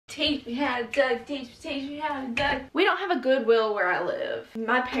Teach me how to duck, teach me how to duck. We don't have a Goodwill where I live.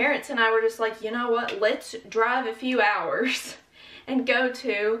 My parents and I were just like, you know what, let's drive a few hours and go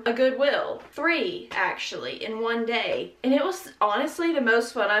to a Goodwill. 3 actually in one day. And it was honestly the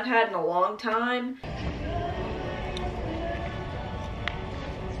most fun I've had in a long time.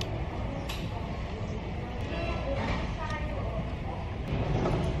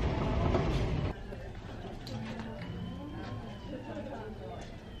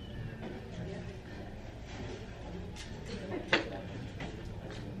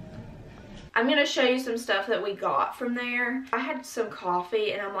 I'm gonna show you some stuff that we got from there. I had some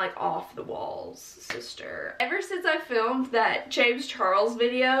coffee and I'm like off the walls, sister. Ever since I filmed that James Charles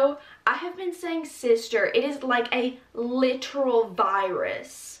video, I have been saying sister. It is like a literal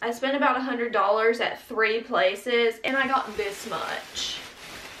virus. I spent about $100 at 3 places and I got this much.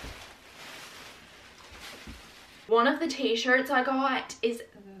 One of the t-shirts I got is,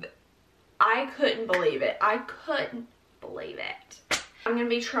 I couldn't believe it. I couldn't believe it. I'm going to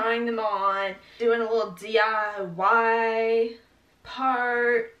be trying them on, doing a little DIY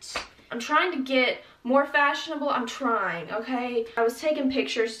part. I'm trying to get more fashionable. I'm trying, okay? I was taking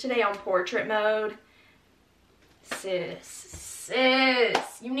pictures today on portrait mode. Sis,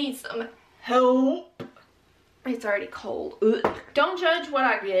 you need some help. It's already cold. Ugh. Don't judge what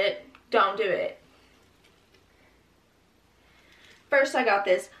I get. Don't do it. First, I got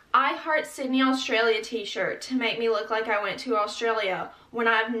this I Heart Sydney, Australia t-shirt to make me look like I went to Australia when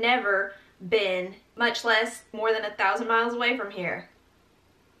I've never been, much less more than 1,000 miles away from here.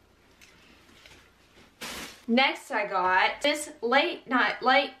 Next, I got this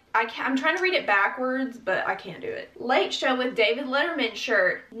I'm trying to read it backwards, but I can't do it. Late Show with David Letterman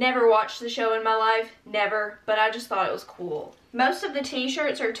shirt. Never watched the show in my life, never, but I just thought it was cool. Most of the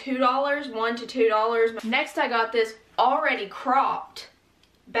t-shirts are $2, $1 to $2. Next, I got this already cropped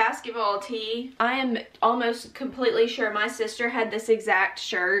basketball tee. I am almost completely sure my sister had this exact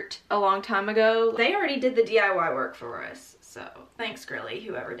shirt a long time ago. They already did the DIY work for us, so thanks Grilly,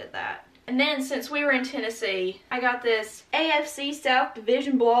 whoever did that. And then since we were in Tennessee, I got this AFC South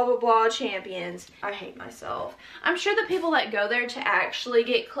Division blah blah blah champions. I hate myself. I'm sure the people that go there to actually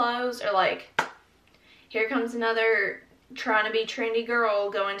get clothes are like, here comes another trying to be trendy girl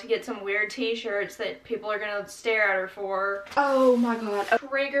going to get some weird t-shirts that people are gonna stare at her for. Oh my god, a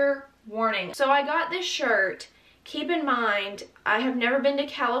trigger warning. So I got this shirt. Keep in mind, I have never been to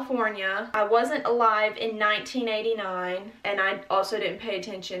California. I wasn't alive in 1989, and I also didn't pay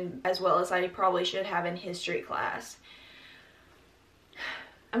attention as well as I probably should have in history class.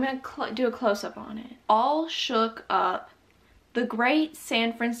 I'm gonna do a close-up on it. All shook up. The Great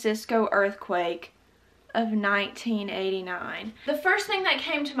San Francisco Earthquake of 1989. The first thing that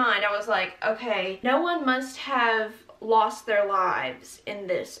came to mind, I was like, okay, no one must have lost their lives in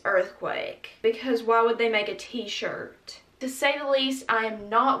this earthquake, because why would they make a t-shirt? To say the least, I am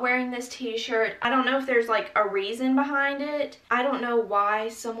not wearing this t-shirt. I don't know if there's like a reason behind it. I don't know why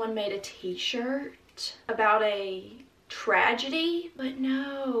someone made a t-shirt about a tragedy, but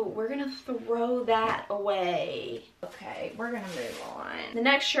no, we're gonna throw that away. Okay, we're gonna move on. The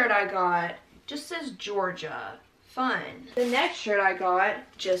next shirt I got just says Georgia. Fun. The next shirt I got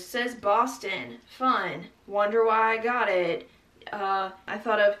just says Boston. Fun. Wonder why I got it. I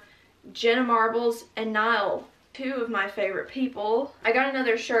thought of Jenna Marbles and Niall, 2 of my favorite people. I got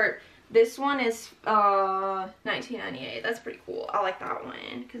another shirt. This one is 1998. That's pretty cool. I like that one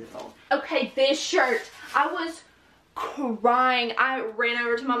because it's old. Okay, this shirt. I was crying. I ran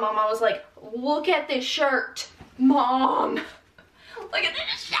over to my mom. I was like, look at this shirt, Mom. Look at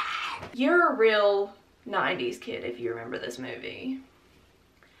this shirt. You're a real 90s kid if you remember this movie.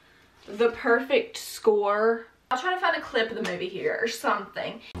 The Perfect Score. I'll try to find a clip of the movie here or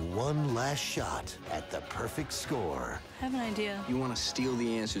something. One last shot at the perfect score. I have an idea. You want to steal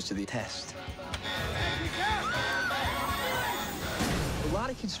the answers to the test. A lot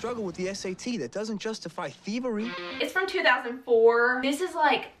of kids struggle with the SAT. That doesn't justify thievery. It's from 2004. This is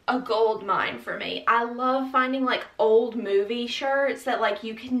like a gold mine for me. I love finding like old movie shirts that like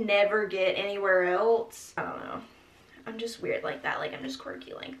you can never get anywhere else. I don't know. I'm just weird like that. Like I'm just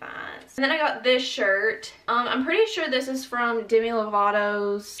quirky like that. And then I got this shirt. I'm pretty sure this is from Demi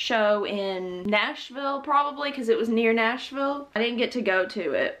Lovato's show in Nashville probably because it was near Nashville. I didn't get to go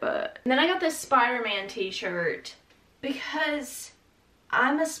to it, but. And then I got this Spider-Man t-shirt because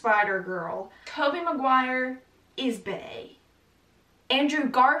I'm a Spider Girl. Tobey Maguire is bae. Andrew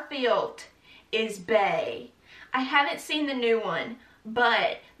Garfield is bae. I haven't seen the new one,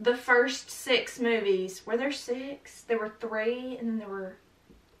 but the first 6 movies, were there 6? There were 3 and then there were...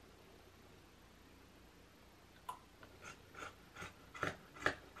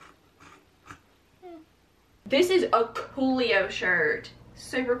 This is a Coolio shirt.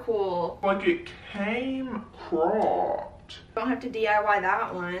 Super cool. Like it came cropped. Don't have to DIY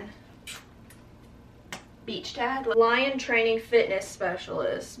that one. Beach tag, lion training fitness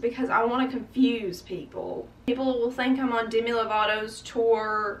specialist, because I want to confuse people. People will think I'm on Demi Lovato's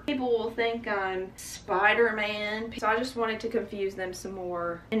tour. People will think I'm Spider-Man. So I just wanted to confuse them some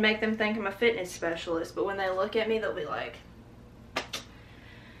more and make them think I'm a fitness specialist. But when they look at me, they'll be like,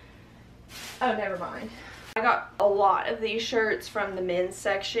 oh, never mind. I got a lot of these shirts from the men's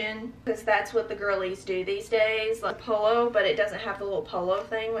section because that's what the girlies do these days, like polo, but it doesn't have the little polo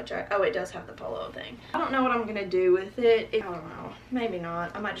thing, which oh, it does have the polo thing. I don't know what I'm gonna do with it. I don't know, maybe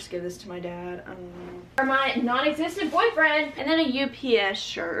not. I might just give this to my dad. I don't know. Or my non-existent boyfriend. And then a UPS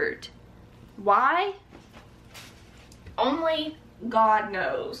shirt. Why? Only God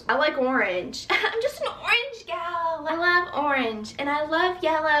knows. I like orange. I'm just an orange gal. I love orange and I love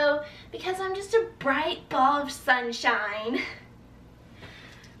yellow because I'm just a bright ball of sunshine.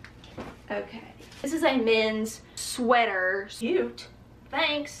 Okay. This is a men's sweater. Cute.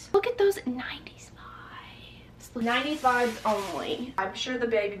 Thanks. Look at those 90s vibes. 90s vibes only. I'm sure the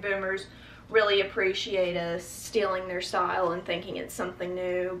baby boomers really appreciate us stealing their style and thinking it's something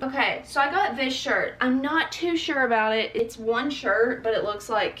new. Okay, so I got this shirt. I'm not too sure about it. It's one shirt, but it looks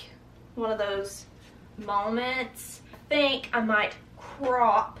like one of those moments. I think I might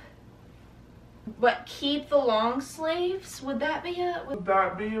crop, but keep the long sleeves. Would that be a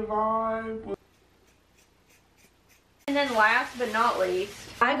vibe? And then last but not least,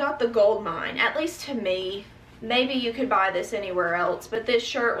 I got the gold mine, at least to me. Maybe you could buy this anywhere else, but this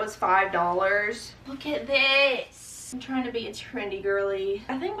shirt was $5. Look at this. I'm trying to be a trendy girly.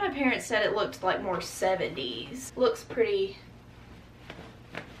 I think my parents said it looked like more 70s. Looks pretty.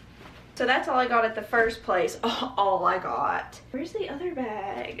 So that's all I got at the first place. Oh, all I got. Where's the other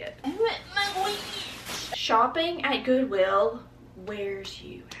bag? Shopping at Goodwill wears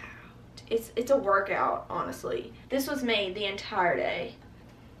you out. It's a workout, honestly. This was me the entire day.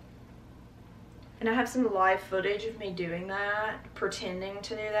 And I have some live footage of me doing that, pretending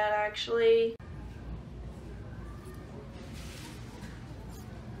to do that actually.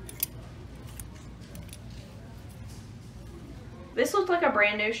 This looked like a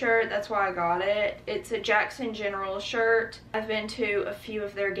brand new shirt, that's why I got it. It's a Jackson General shirt. I've been to a few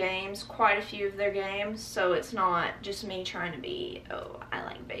of their games, quite a few of their games, so it's not just me trying to be, oh, I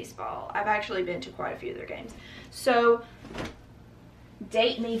like baseball. I've actually been to quite a few of their games. So,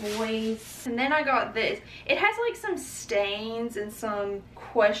 date me, boys. And then I got this. It has like some stains and some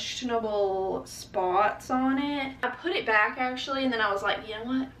questionable spots on it. I put it back actually, and then I was like, you know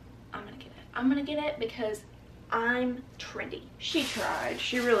what? I'm gonna get it. I'm gonna get it because I'm trendy. She tried.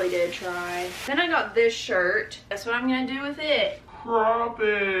 She really did try. Then I got this shirt. That's what I'm gonna do with it. Crop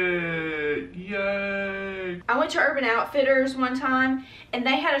it. Yay. I went to Urban Outfitters one time, and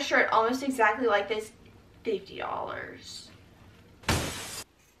they had a shirt almost exactly like this. $50.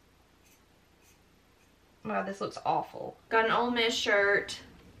 Wow, this looks awful. Got an Ole Miss shirt.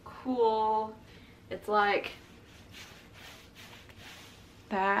 Cool. It's like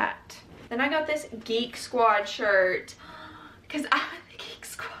that. Then I got this Geek Squad shirt because I'm the Geek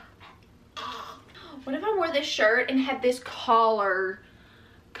Squad. What if I wore this shirt and had this collar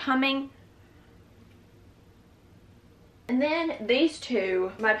coming? And then these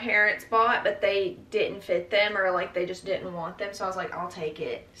two my parents bought, but they didn't fit them, or like they just didn't want them, so I was like, I'll take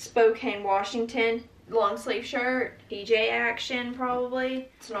it. Spokane, Washington. Long sleeve shirt, PJ Action probably.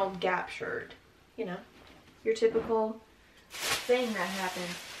 It's an old Gap shirt, you know, your typical thing that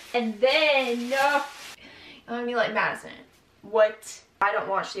happens. And then, no, I mean like Maddison. What? I don't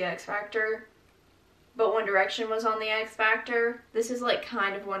watch the X Factor, but One Direction was on the X Factor. This is like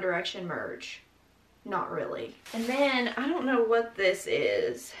kind of One Direction merge. Not really. And then, I don't know what this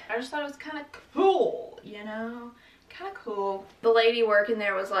is. I just thought it was kind of cool, you know? Kind of cool. The lady working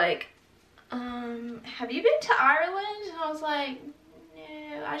there was like, have you been to Ireland? And I was like,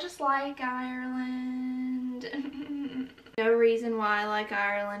 no, I just like Ireland. No reason why I like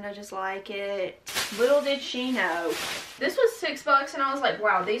Ireland, I just like it. Little did she know. This was $6 and I was like,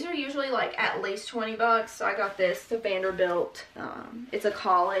 wow, these are usually like at least 20 bucks. So I got this, the Vanderbilt. It's a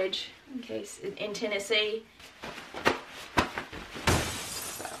college, in Tennessee.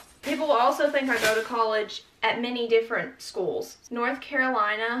 So, people will also think I go to college at many different schools. North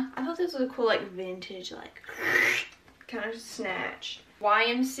Carolina. I thought this was a cool like vintage, like kind of snatched.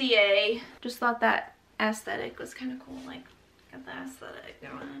 YMCA. Just thought that aesthetic was kind of cool. Like got the aesthetic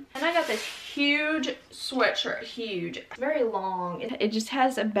going. And I got this huge sweatshirt. Huge. It's very long. It just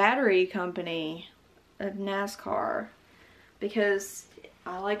has a battery company of NASCAR because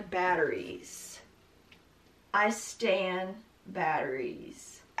I like batteries. I stan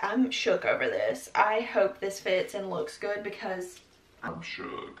batteries. I'm shook over this. I hope this fits and looks good because I'm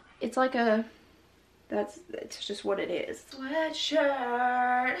shook. it's like a, it's just what it is.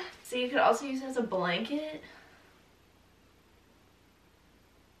 Sweatshirt. So you could also use it as a blanket.